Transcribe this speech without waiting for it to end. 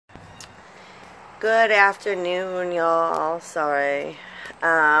Good afternoon, y'all. Sorry.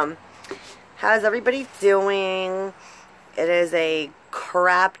 How's everybody doing? It is a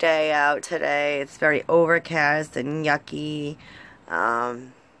crap day out today. It's very overcast and yucky.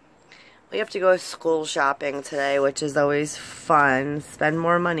 We have to go school shopping today, which is always fun. Spend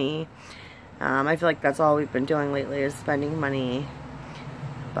more money. I feel like that's all we've been doing lately is spending money.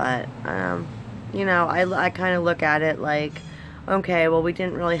 But, you know, I kind of look at it like, okay, well, we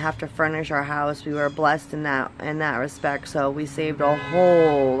didn't really have to furnish our house. We were blessed in that respect, so we saved a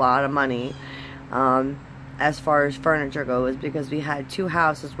whole lot of money as far as furniture goes, because we had 2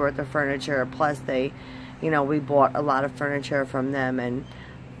 houses worth of furniture, plus we bought a lot of furniture from them, and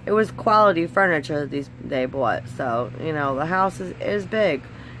it was quality furniture they bought. So, the house is big,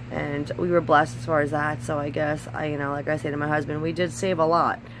 and we were blessed as far as that. So I guess, like I say to my husband, we did save a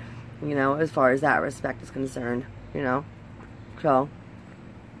lot, as far as that respect is concerned, So,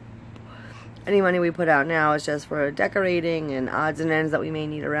 any money we put out now is just for decorating and odds and ends that we may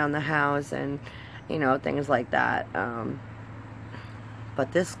need around the house and, things like that.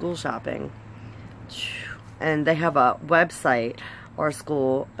 But this school shopping, and they have a website or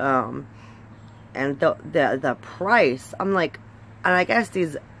school, and the price, I'm like, and I guess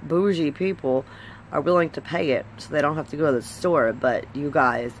these bougie people are willing to pay it so they don't have to go to the store, but you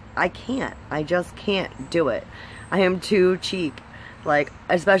guys, I just can't do it. I am too cheap. Like,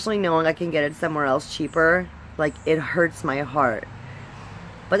 especially knowing I can get it somewhere else cheaper, like, it hurts my heart.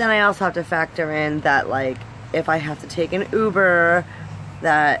 But then I also have to factor in that, like, if I have to take an Uber,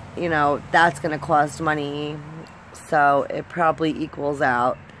 that, that's going to cost money. So it probably equals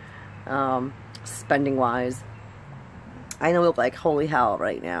out, spending-wise. I know we look like holy hell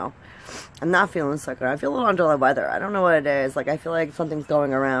right now. I'm not feeling so good. I feel a little under the weather. I don't know what it is. Like, I feel like something's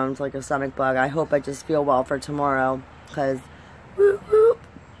going around, like a stomach bug. I hope I just feel well for tomorrow, because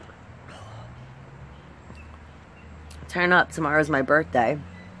turn up, tomorrow's my birthday.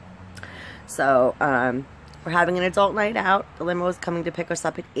 So, we're having an adult night out. The limo is coming to pick us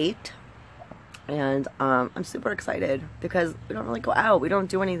up at 8. And, I'm super excited because we don't really go out. We don't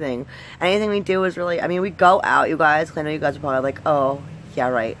do anything. Anything we do is really, we go out, you guys, because I know you guys are probably like, oh, yeah,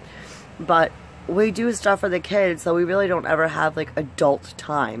 right. But we do stuff for the kids, so we really don't ever have, like, adult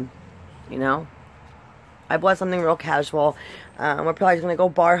time, I bought something real casual. We're probably just going to go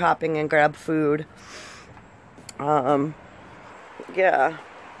bar hopping and grab food. Yeah.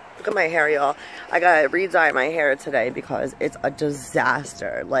 Look at my hair, y'all. I got to re-dye my hair today because it's a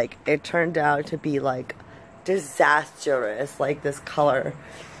disaster. Like, it turned out to be, like, disastrous. Like, this color.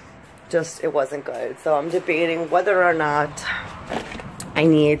 Just, it wasn't good. So I'm debating whether or not I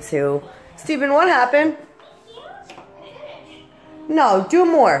need to. Steven, what happened? No, do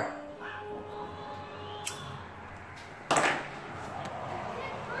more.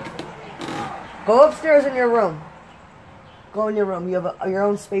 Go upstairs in your room. Go in your room. You have your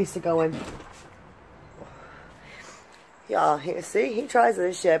own space to go in. Y'all, see? He tries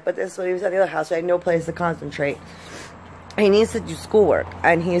this shit, but this is what he was at the other house. So I had no place to concentrate. He needs to do schoolwork,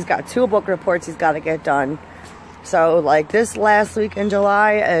 and he's got 2 book reports he's got to get done. So, like, this last week in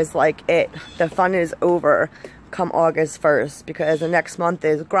July is, like, it. The fun is over come August 1st, because the next month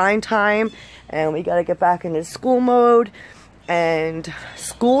is grind time, and we got to get back into school mode and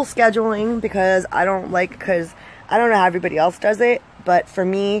school scheduling, because I don't know how everybody else does it, but for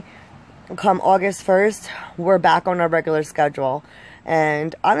me, come August 1st, we're back on our regular schedule.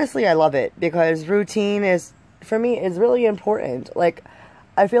 And honestly, I love it, because routine is, for me, is really important. Like,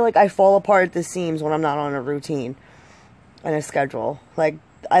 I feel like I fall apart at the seams when I'm not on a routine and a schedule. Like,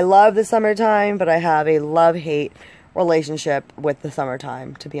 I love the summertime, but I have a love-hate relationship with the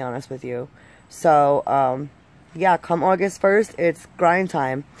summertime, to be honest with you. So, yeah, come August 1st, it's grind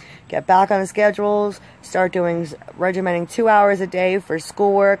time. Get back on the schedules, start regimenting 2 hours a day for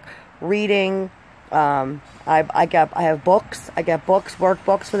schoolwork, reading. I have books. I get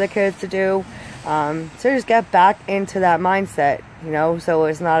workbooks for the kids to do. So just get back into that mindset, so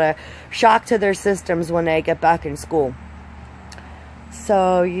it's not a shock to their systems when they get back in school.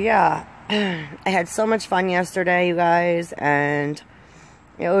 So, yeah, I had so much fun yesterday, you guys, and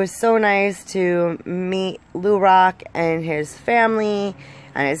it was so nice to meet Lou Rock and his family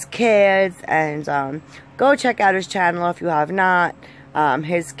and his kids, and go check out his channel if you have not.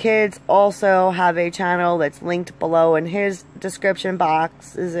 His kids also have a channel that's linked below in his description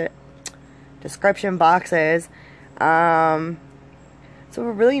boxes. So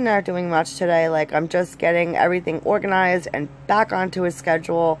we're really not doing much today. Like, I'm just getting everything organized and back onto his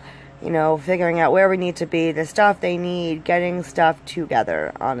schedule, figuring out where we need to be, the stuff they need, getting stuff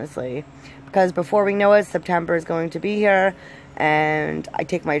together, honestly. Because before we know it, September is going to be here, And I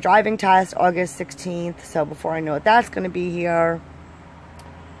take my driving test August 16th. So before I know it, that's going to be here.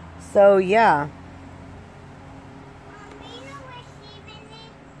 So, yeah.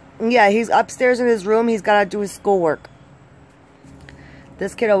 Yeah, he's upstairs in his room. He's got to do his schoolwork.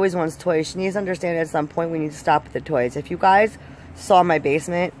 This kid always wants toys. She needs to understand at some point we need to stop with the toys. If you guys saw my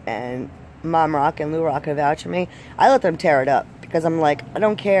basement, and Mom Rock and Lou Rock have vouched for me, I let them tear it up. Because I'm like, I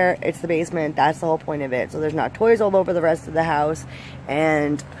don't care. It's the basement. That's the whole point of it. So there's not toys all over the rest of the house.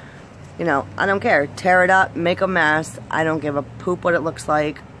 And, you know, I don't care. Tear it up. Make a mess. I don't give a poop what it looks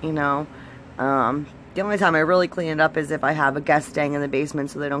like, you know. The only time I really clean it up is if I have a guest staying in the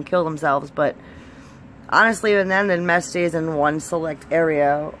basement so they don't kill themselves. But honestly, even then, the mess stays in one select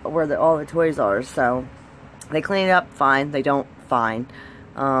area where all the toys are. So they clean it up, fine. They don't, fine.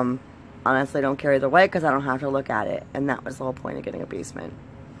 Honestly, I don't care either way because I don't have to look at it. And that was the whole point of getting a basement.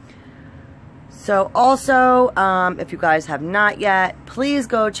 So also, if you guys have not yet, please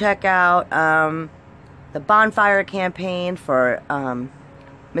go check out the bonfire campaign for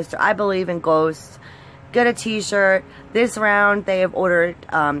Mr. I Believe in Ghosts. Get a t-shirt. This round, they have ordered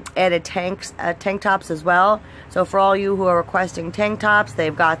added tank tops as well. So for all you who are requesting tank tops,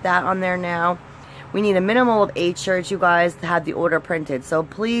 they've got that on there now. We need a minimum of 8 shirts, you guys, to have the order printed. So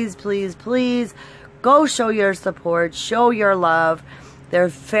please, please, please, go show your support. Show your love. They're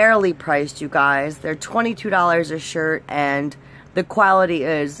fairly priced, you guys. They're $22 a shirt, and the quality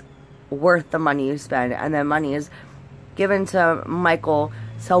is worth the money you spend. And the money is given to Michael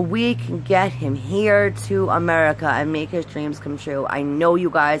so we can get him here to America and make his dreams come true. I know you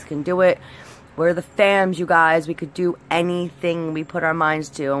guys can do it. We're the fams, you guys. We could do anything we put our minds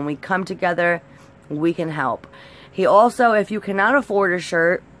to. And we come together, we can help. He also, if you cannot afford a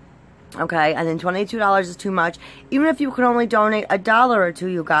shirt, okay, and then $22 is too much, even if you can only donate $1 or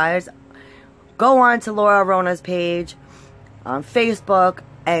 $2, you guys, go on to Laura Rona's page on Facebook,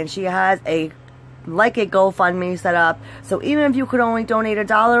 and she has a GoFundMe set up. So even if you could only donate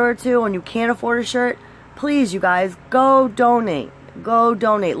 $1 or $2 and you can't afford a shirt, please, you guys, go donate. Go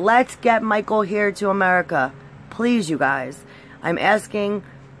donate. Let's get Michael here to America. Please, you guys. I'm asking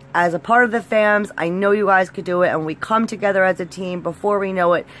as a part of the fams. I know you guys could do it, and we come together as a team. Before we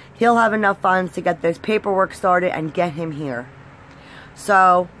know it, he'll have enough funds to get this paperwork started and get him here.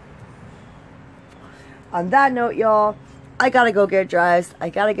 So, on that note, y'all, I gotta go get dressed. I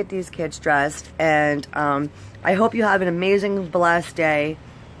gotta get these kids dressed, and I hope you have an amazing, blessed day.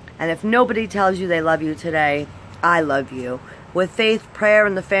 And if nobody tells you they love you today, I love you. With faith, prayer,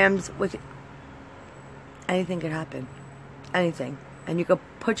 and the fams, with anything could happen. Anything. And you could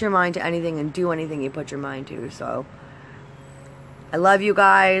put your mind to anything and do anything you put your mind to. So, I love you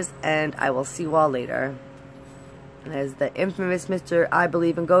guys, and I will see you all later. And as the infamous Mr. I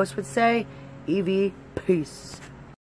Believe in Ghosts would say, Evie, peace.